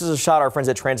 This is a shot our friends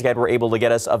at TransGuide were able to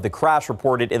get us of the crash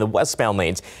reported in the westbound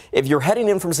lanes. If you're heading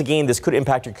in from Seguin, this could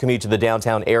impact your commute to the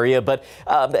downtown area, but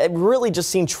I've really just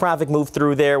seen traffic move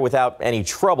through there without any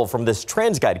trouble from this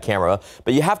TransGuide camera.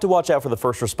 But you have to watch out for the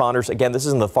first responders. Again, this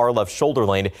is in the far left shoulder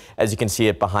lane, as you can see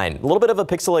it behind. A little bit of a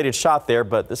pixelated shot there,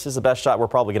 but this is the best shot we're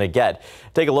probably going to get.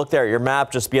 Take a look there at your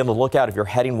map. Just be on the lookout if you're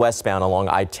heading westbound along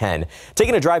I-10.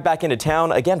 Taking a drive back into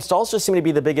town. Again, stalls just seem to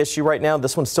be the big issue right now.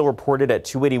 This one's still reported at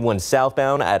 281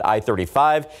 southbound at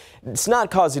I-35. It's not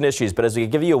causing issues, but as we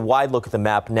give you a wide look at the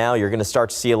map now, you're going to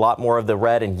start to see a lot more of the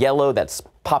red and yellow that's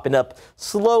popping up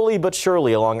slowly but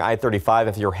surely along I-35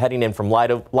 if you're heading in from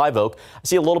Live Oak. I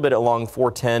see a little bit along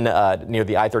 410 near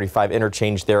the I-35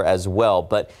 interchange there as well.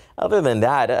 But other than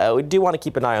that, we do want to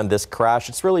keep an eye on this crash.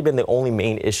 It's really been the only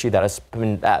main issue that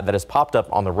has popped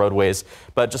up on the roadways.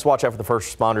 But just watch out for the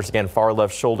first responders. Again, far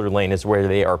left shoulder lane is where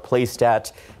they are placed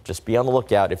at. Just be on the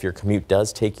lookout if your commute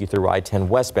does take you through I-10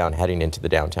 westbound heading into the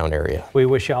downtown area. We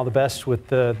wish you all the best with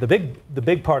the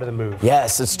big part of the move.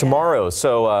 Yes, it's tomorrow.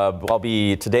 So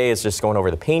today is just going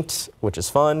over the paint, which is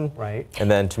fun. Right.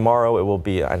 And then tomorrow it will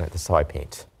be, I know this is how I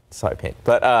paint.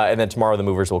 But and then tomorrow the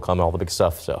movers will come, all the big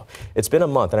stuff. So it's been a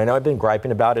month, and I know I've been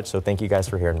griping about it. So thank you guys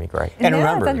for hearing me gripe. And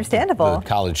remember, it's understandable. The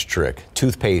college trick: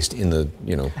 toothpaste in the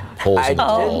holes in the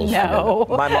walls. No.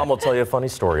 My mom will tell you a funny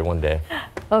story one day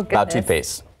about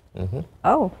toothpaste.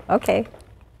 Oh, okay.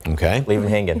 Okay. Leave them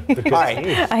hanging. All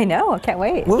right. I know. I can't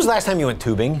wait. When was the last time you went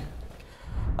tubing?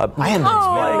 I haven't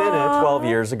been 12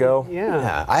 years ago.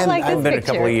 Yeah. I haven't been in a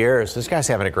couple of years. This guy's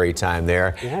having a great time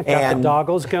there. Yeah, got the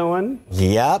doggles going.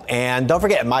 Yep, and don't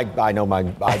forget, I know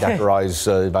my eye doctor always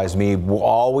advised me,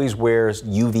 always wears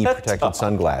UV protected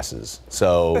sunglasses.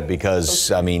 So, because,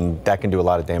 I mean, that can do a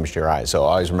lot of damage to your eyes. So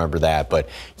always remember that. But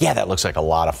yeah, that looks like a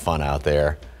lot of fun out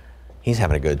there. He's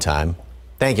having a good time.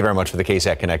 Thank you very much for the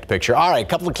KSAT Connect picture. All right, a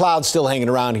couple of clouds still hanging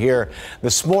around here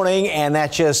this morning, and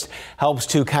that just helps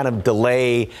to kind of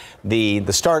delay the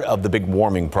start of the big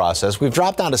warming process. We've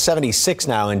dropped down to 76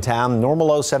 now in town, normal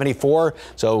low 74,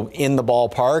 so in the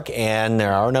ballpark, and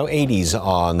there are no 80s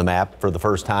on the map for the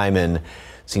first time in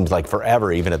seems like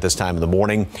forever, even at this time of the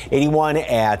morning. 81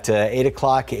 at 8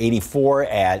 o'clock, 84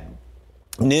 at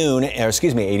noon, or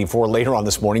excuse me, 84 later on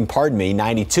this morning,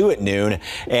 92 at noon,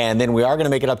 and then we are going to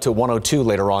make it up to 102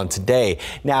 later on today.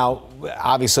 Now,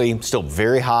 obviously, still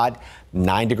very hot.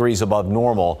 9 degrees above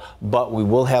normal, but we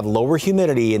will have lower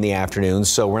humidity in the afternoon,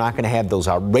 so we're not going to have those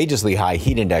outrageously high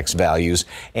heat index values,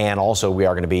 and also we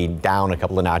are going to be down a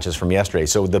couple of notches from yesterday.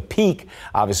 So the peak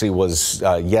obviously was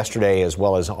yesterday as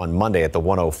well as on Monday at the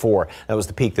 104. That was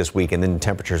the peak this week, and then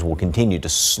temperatures will continue to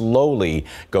slowly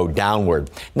go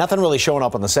downward. Nothing really showing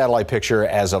up on the satellite picture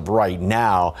as of right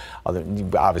now.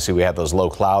 Obviously, we have those low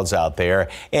clouds out there,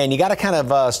 and you got to kind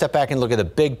of step back and look at the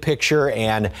big picture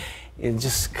and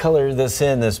just color this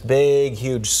in, this big,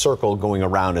 huge circle going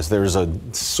around us. There's a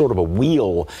sort of a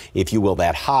wheel, if you will,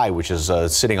 that high, which is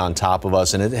sitting on top of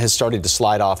us, and it has started to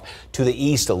slide off to the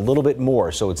east a little bit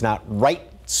more. So it's not right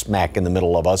smack in the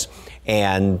middle of us.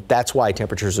 And that's why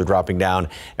temperatures are dropping down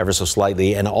ever so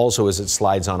slightly. And also as it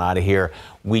slides on out of here,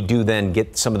 we do then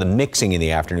get some of the mixing in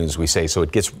the afternoons, we say. So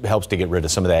it helps to get rid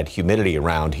of some of that humidity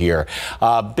around here.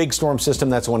 Big storm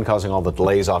system, that's the one causing all the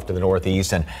delays off to the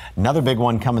northeast. And another big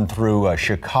one coming through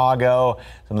Chicago,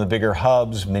 some of the bigger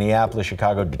hubs, Minneapolis,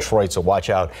 Chicago, Detroit. So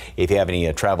watch out if you have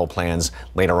any travel plans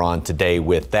later on today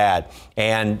with that.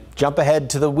 And jump ahead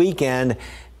to the weekend. A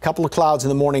couple of clouds in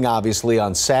the morning, obviously,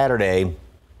 on Saturday.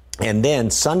 And then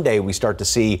Sunday, we start to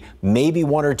see maybe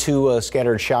one or two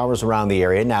scattered showers around the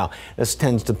area. Now, this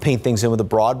tends to paint things in with a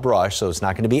broad brush, so it's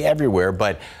not going to be everywhere,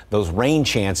 but those rain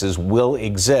chances will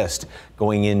exist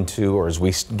going into, or as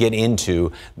we get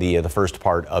into the first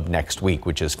part of next week,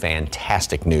 which is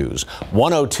fantastic news.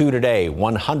 102 today,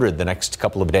 100 the next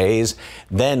couple of days.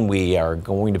 Then we are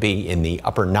going to be in the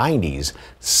upper 90s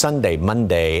Sunday,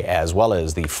 Monday, as well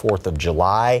as the 4th of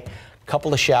July.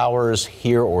 Couple of showers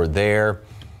here or there.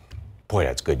 Boy,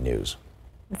 that's good news.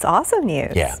 It's awesome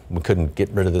news. Yeah, we couldn't get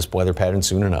rid of this weather pattern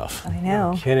soon enough. I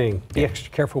know. No kidding. Be extra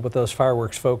careful with those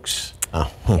fireworks, folks.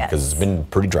 Because it's been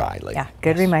pretty dry lately. Yeah,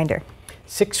 good reminder.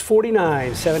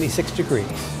 6:49, 76 degrees.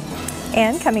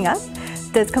 And coming up,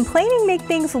 does complaining make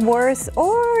things worse,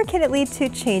 or can it lead to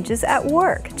changes at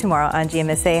work? Tomorrow on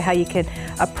GMSA, how you can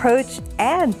approach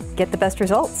and get the best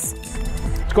results.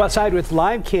 Let's go outside with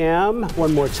Live Cam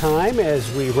one more time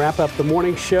as we wrap up the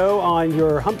morning show on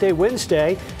your Hump Day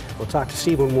Wednesday. We'll talk to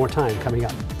Steve one more time coming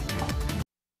up.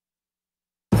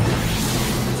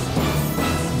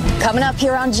 Coming up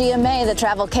here on GMA, the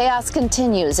travel chaos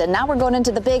continues, and now we're going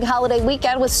into the big holiday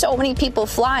weekend with so many people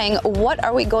flying. What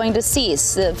are we going to see?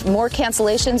 More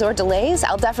cancellations or delays?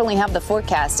 I'll definitely have the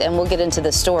forecast, and we'll get into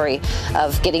the story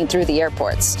of getting through the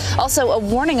airports. Also, a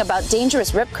warning about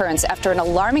dangerous rip currents after an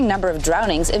alarming number of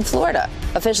drownings in Florida.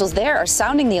 Officials there are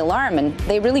sounding the alarm, and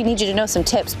they really need you to know some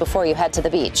tips before you head to the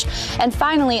beach. And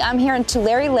finally, I'm here in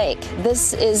Tulare Lake.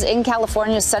 This is in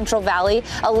California's Central Valley,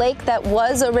 a lake that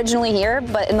was originally here,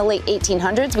 but in the late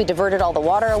 1800s, we diverted all the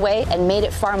water away and made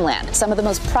it farmland, some of the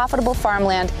most profitable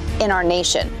farmland in our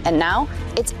nation. And now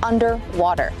it's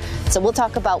underwater. So we'll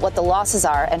talk about what the losses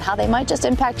are and how they might just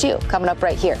impact you coming up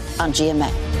right here on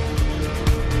GMA.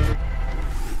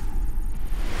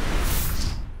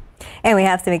 And we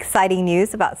have some exciting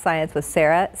news about science with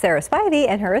Sarah. Sarah Spivey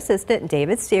and her assistant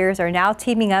David Steers are now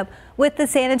teaming up with the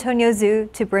San Antonio Zoo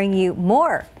to bring you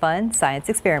more fun science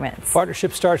experiments.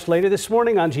 Partnership starts later this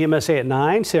morning on GMSA at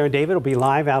 9. Sarah and David will be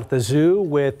live out at the zoo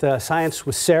with Science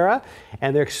with Sarah.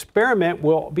 And their experiment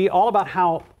will be all about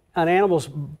how an animal's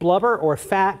blubber or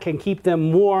fat can keep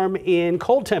them warm in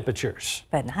cold temperatures.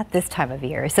 But not this time of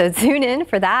year. So tune in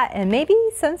for that and maybe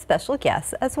some special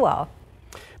guests as well.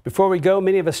 Before we go,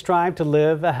 many of us strive to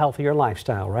live a healthier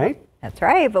lifestyle, right? That's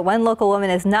right. But one local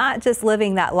woman is not just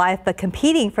living that life, but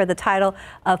competing for the title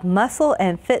of Muscle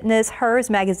and Fitness, Hers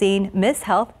magazine, Miss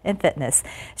Health and Fitness.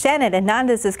 Shannon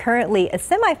Hernandez is currently a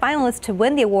semifinalist to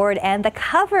win the award and the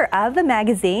cover of the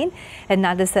magazine.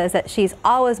 Hernandez says that she's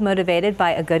always motivated by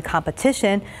a good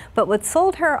competition. But what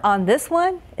sold her on this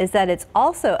one is that it's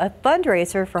also a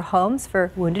fundraiser for Homes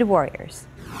for Wounded Warriors.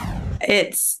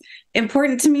 It's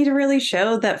important to me to really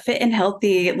show that fit and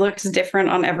healthy looks different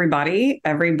on everybody.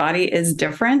 Everybody is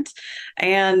different.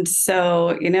 And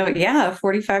so, you know, yeah,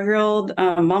 45-year-old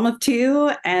mom of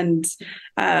two, and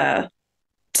to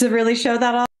really show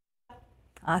that off.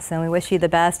 Awesome. We wish you the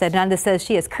best. Hernandez says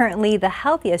she is currently the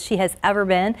healthiest she has ever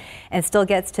been and still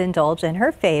gets to indulge in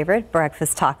her favorite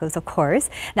breakfast tacos, of course.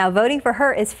 Now, voting for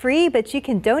her is free, but you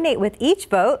can donate with each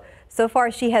vote. So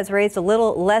far, she has raised a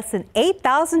little less than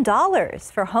 $8,000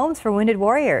 for Homes for Wounded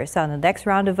Warriors. So the next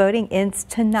round of voting ends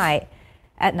tonight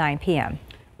at 9 p.m.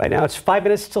 Right now, it's 5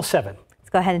 minutes till 7.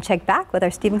 Go ahead and check back with our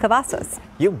Stephen Cavazos.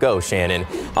 You go, Shannon.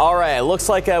 All right, looks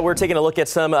like we're taking a look at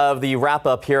some of the wrap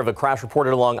up here of a crash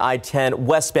reported along I-10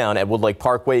 westbound at Woodlake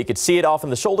Parkway. You could see it off in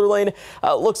the shoulder lane.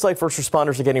 Looks like first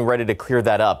responders are getting ready to clear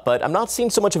that up, but I'm not seeing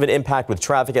so much of an impact with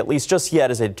traffic, at least just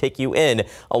yet, as I take you in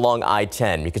along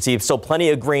I-10. You can see still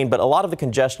plenty of green, but a lot of the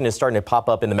congestion is starting to pop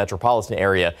up in the metropolitan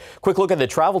area. Quick look at the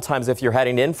travel times if you're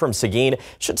heading in from Seguin.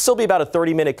 Should still be about a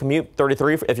 30-minute commute,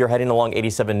 33 if you're heading along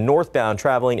 87 northbound,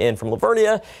 traveling in from Lavernia.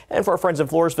 And for our friends in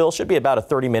Floresville, should be about a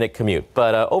 30-minute commute.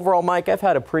 But overall, Mike, I've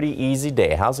had a pretty easy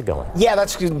day. How's it going? Yeah,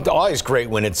 that's always great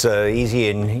when it's easy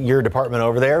in your department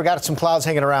over there. We got some clouds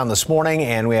hanging around this morning,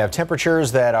 and we have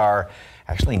temperatures that are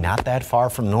Actually, not that far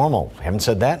from normal. Haven't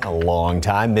said that in a long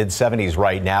time. Mid-70s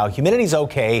right now. Humidity's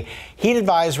okay. Heat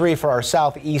advisory for our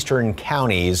southeastern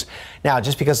counties. Now,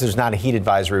 just because there's not a heat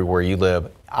advisory where you live,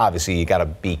 obviously you got to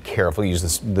be careful.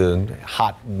 Use the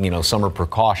hot, summer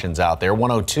precautions out there.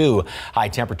 102 high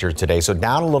temperature today, so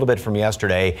down a little bit from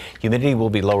yesterday. Humidity will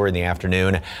be lower in the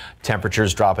afternoon.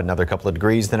 Temperatures drop another couple of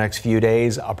degrees the next few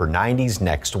days. Upper 90s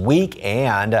next week,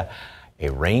 and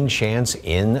a rain chance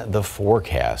in the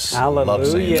forecast. Hallelujah. Love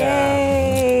seeing that.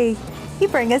 Yay! You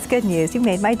bring us good news. You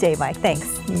made my day, Mike.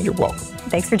 Thanks. You're welcome.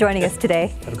 Thanks for joining us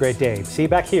today. Have a great day. See you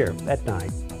back here at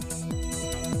 9.